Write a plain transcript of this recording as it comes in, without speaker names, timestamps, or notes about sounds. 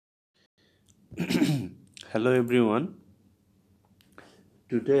Hello everyone.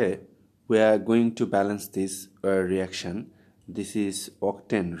 Today we are going to balance this reaction. This is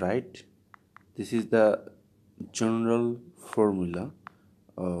octane, right? This is the general formula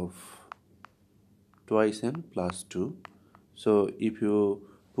of twice n plus 2. So if you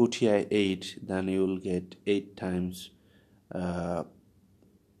put here 8, then you will get 8 times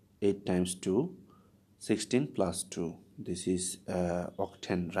 2, 16 plus 2. This is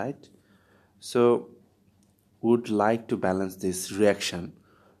octane, right? So would like to balance this reaction.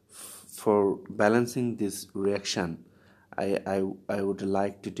 For balancing this reaction, I would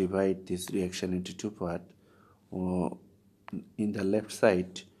like to divide this reaction into two parts. In the left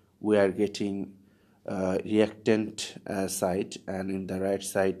side we are getting reactant side, and in the right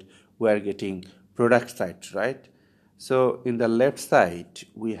side we are getting product side, right? So in the left side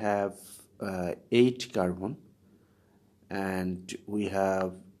we have 8 carbon and we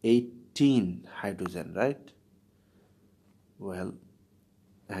have 18 hydrogen, right? Well,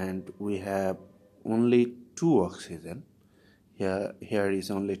 and we have only 2 oxygen. Here is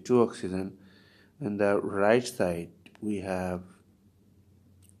only 2 oxygen. On the right side we have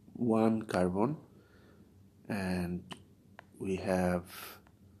 1 carbon and we have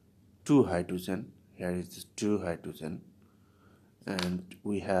 2 hydrogen. Here is 2 hydrogen, and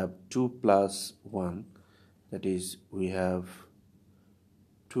we have 2 plus 1, that is we have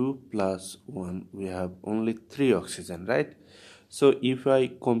 2 plus 1, we have only 3 oxygen, right? So if I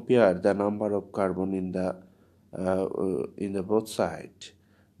compare the number of carbon in the both sides,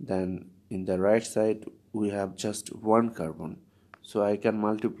 then in the right side we have just 1 carbon. So I can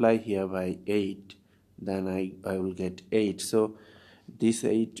multiply here by 8, then I will get 8. So this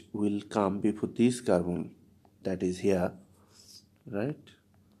 8 will come before this carbon that is here, right?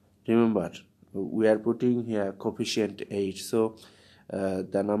 Remember, we are putting here coefficient 8, so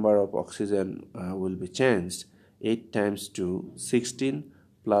the number of oxygen will be changed. 8 times 2, 16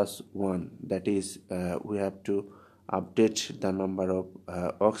 plus 1, that is we have to update the number of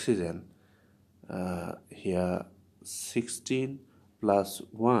oxygen here. 16 plus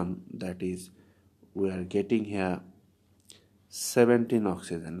 1, that is we are getting here 17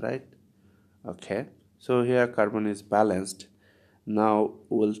 oxygen, right? Okay, so here carbon is balanced. Now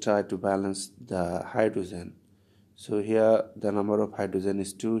we'll try to balance the hydrogen. So here the number of hydrogen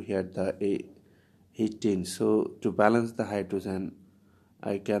is 2, here the 18. So to balance the hydrogen,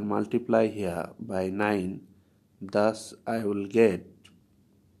 I can multiply here by 9. Thus I will get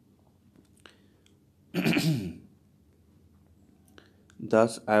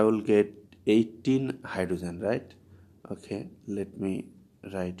thus I will get 18 hydrogen, right? Okay, let me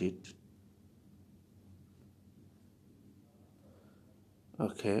write it.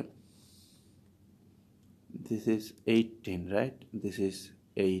 Okay, this is 18, right? This is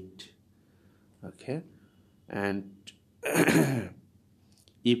 8. Okay, and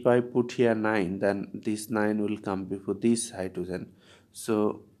if I put here 9, then this 9 will come before this hydrogen.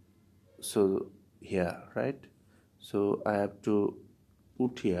 So here, right? So I have to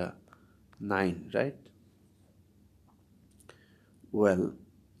put here 9, right? Well,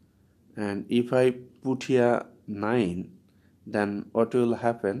 and if I put here 9, then what will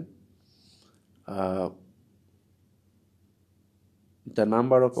happen? The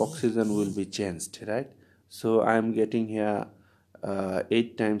number of oxygen will be changed, right? So I am getting here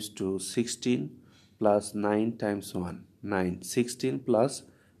 8 times 2, 16 plus 9 times 1, 9. 16 plus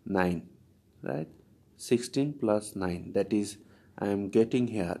 9, right? 16 plus 9, that is I am getting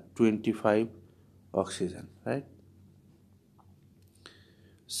here 25 oxygen, right?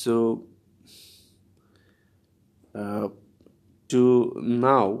 So to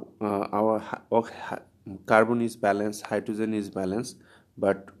now our carbon is balanced, hydrogen is balanced,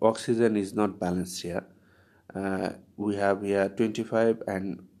 but oxygen is not balanced here. We have here 25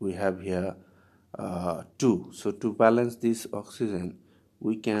 and we have here 2. So to balance this oxygen,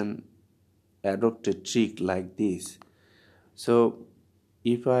 we can adopt a trick like this. So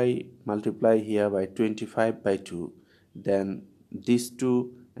if I multiply here by 25 by 2, then these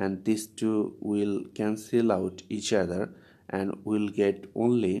 2 and these 2 will cancel out each other and we'll get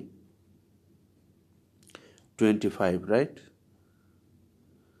only 25, right?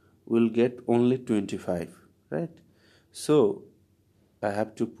 We'll get only 25, right? So I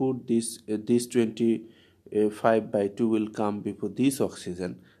have to put this 25 by 2 will come before this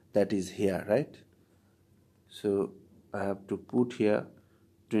oxygen that is here, right? So I have to put here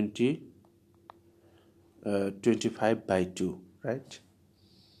 25 by 2, right?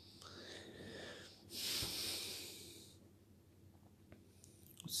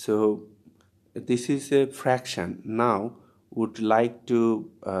 So this is a fraction. Now would like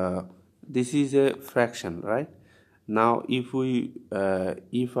to this is a fraction, right? Now if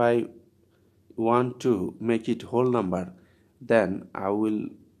I want to make it whole number, then I will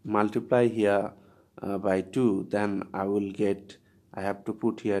multiply here by 2, then I have to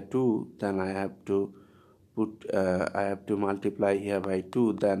put here 2, then I have to multiply here by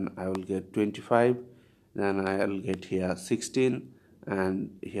 2, then I will get 25, then I will get here 16,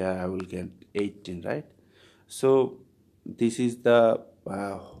 and here I will get 18, right? So this is the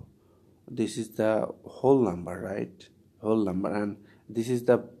whole number, right? Whole number, and this is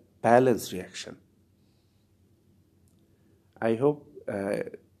the balance reaction. I hope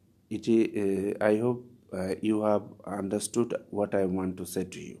you have understood what I want to say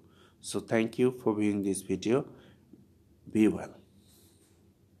to you. So thank you for viewing this video. Be well.